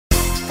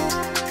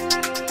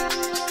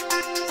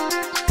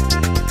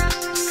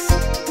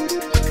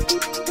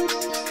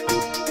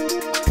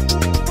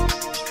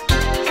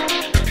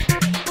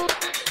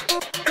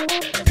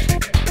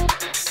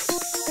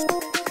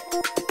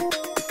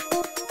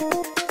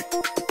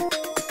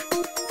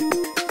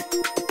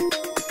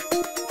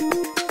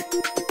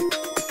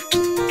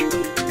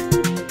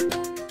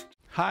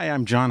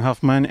I'm John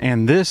Huffman,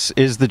 and this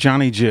is the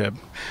JonyJib.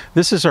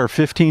 This is our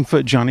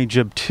 15-foot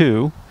JonyJib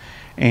 2,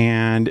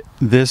 and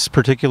this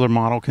particular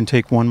model can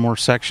take one more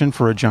section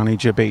for a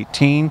JonyJib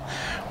 18.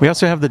 We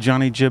also have the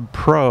JonyJib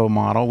Pro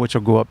model, which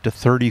will go up to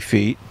 30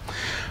 feet.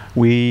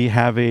 We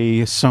have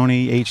a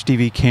Sony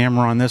HDV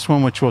camera on this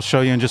one, which we'll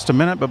show you in just a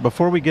minute. But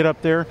before we get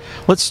up there,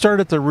 let's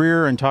start at the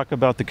rear and talk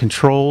about the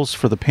controls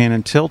for the pan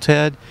and tilt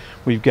head.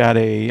 We've got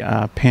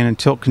a pan and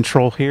tilt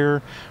control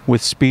here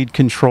with speed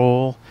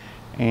control,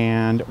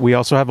 and we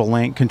also have a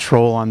length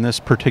control on this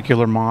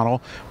particular model.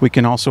 We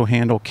can also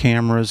handle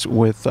cameras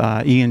with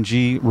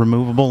E&G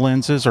removable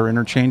lenses or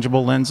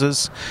interchangeable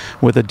lenses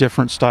with a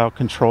different style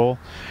control.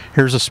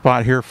 Here's a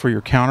spot here for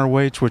your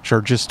counterweights, which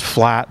are just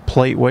flat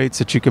plate weights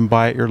that you can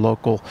buy at your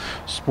local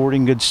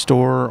sporting goods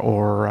store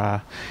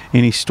or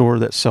any store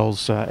that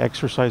sells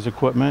exercise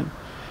equipment.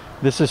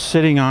 This is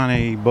sitting on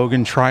a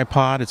Bogan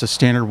tripod. It's a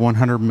standard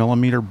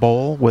 100mm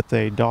bowl with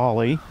a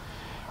dolly.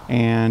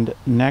 And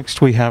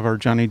next we have our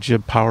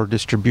JonyJib power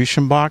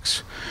distribution box,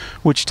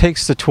 which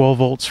takes the 12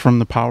 volts from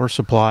the power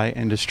supply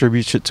and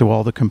distributes it to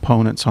all the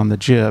components on the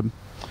jib.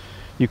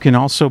 You can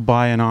also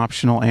buy an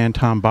optional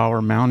Anton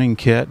Bauer mounting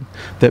kit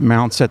that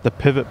mounts at the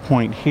pivot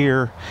point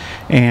here,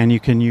 and you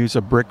can use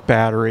a brick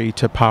battery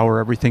to power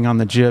everything on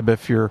the jib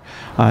if you're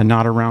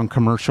not around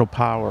commercial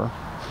power.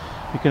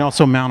 You can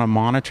also mount a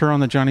monitor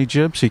on the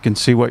JonyJib so you can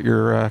see what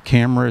your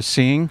camera is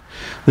seeing.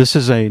 This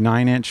is a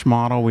 9-inch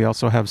model. We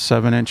also have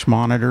 7-inch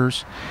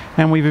monitors,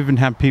 and we've even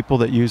had people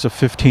that use a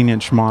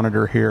 15-inch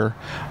monitor here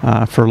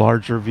for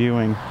larger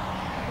viewing.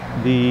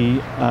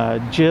 The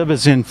jib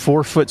is in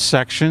 4-foot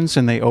sections,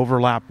 and they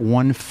overlap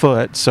 1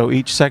 foot, so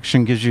each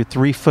section gives you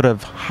 3 foot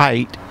of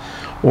height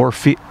or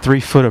 3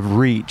 foot of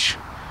reach.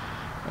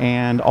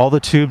 And all the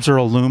tubes are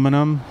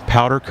aluminum,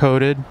 powder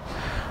coated.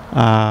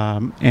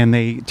 And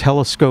they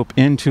telescope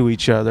into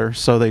each other,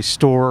 so they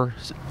store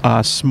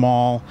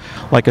small,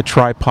 like a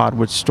tripod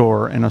would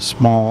store in a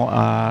small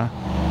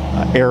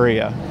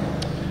area.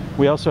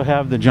 We also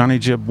have the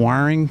JonyJib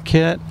wiring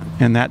kit,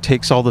 and that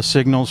takes all the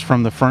signals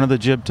from the front of the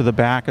jib to the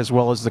back, as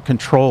well as the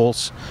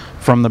controls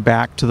from the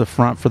back to the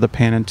front for the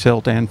pan and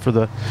tilt and for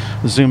the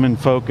zoom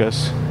and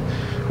focus.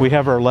 We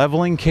have our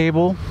leveling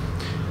cable,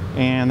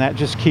 and that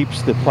just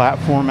keeps the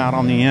platform out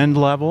on the end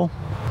level.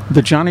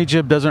 The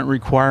JonyJib doesn't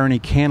require any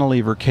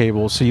cantilever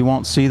cables, so you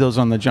won't see those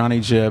on the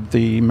JonyJib.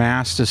 The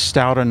mast is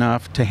stout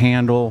enough to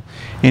handle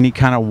any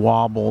kind of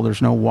wobble.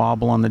 There's no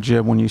wobble on the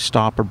jib when you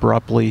stop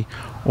abruptly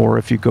or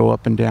if you go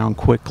up and down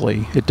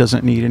quickly. It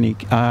doesn't need any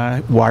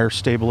wire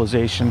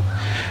stabilization.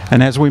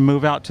 And as we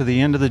move out to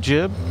the end of the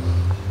jib,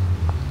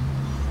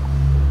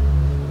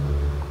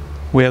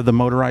 we have the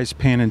motorized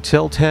pan and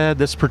tilt head.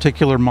 This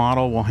particular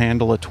model will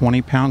handle a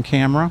 20-pound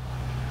camera.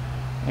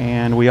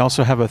 And we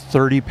also have a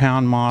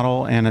 30-pound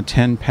model and a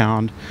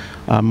 10-pound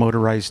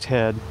motorized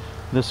head.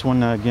 This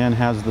one again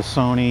has the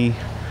Sony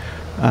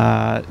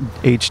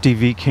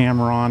HDV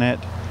camera on it,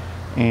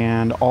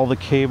 and all the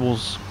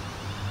cables,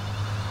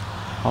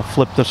 I'll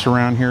flip this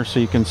around here so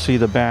you can see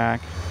the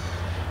back,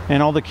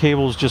 and all the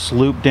cables just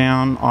loop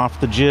down off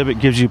the jib. It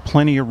gives you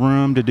plenty of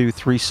room to do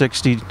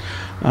 360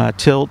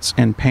 tilts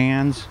and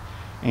pans,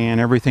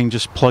 and everything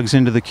just plugs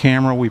into the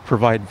camera. We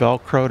provide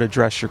Velcro to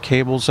dress your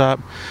cables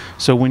up,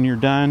 so when you're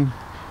done,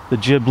 the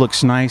jib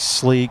looks nice,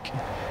 sleek,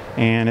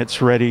 and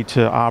it's ready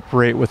to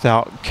operate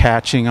without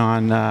catching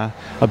on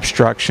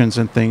obstructions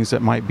and things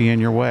that might be in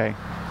your way.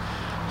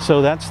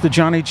 So that's the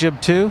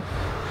JonyJib 2.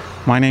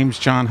 My name's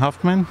John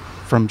Huffman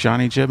from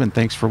JonyJib, and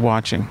thanks for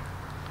watching.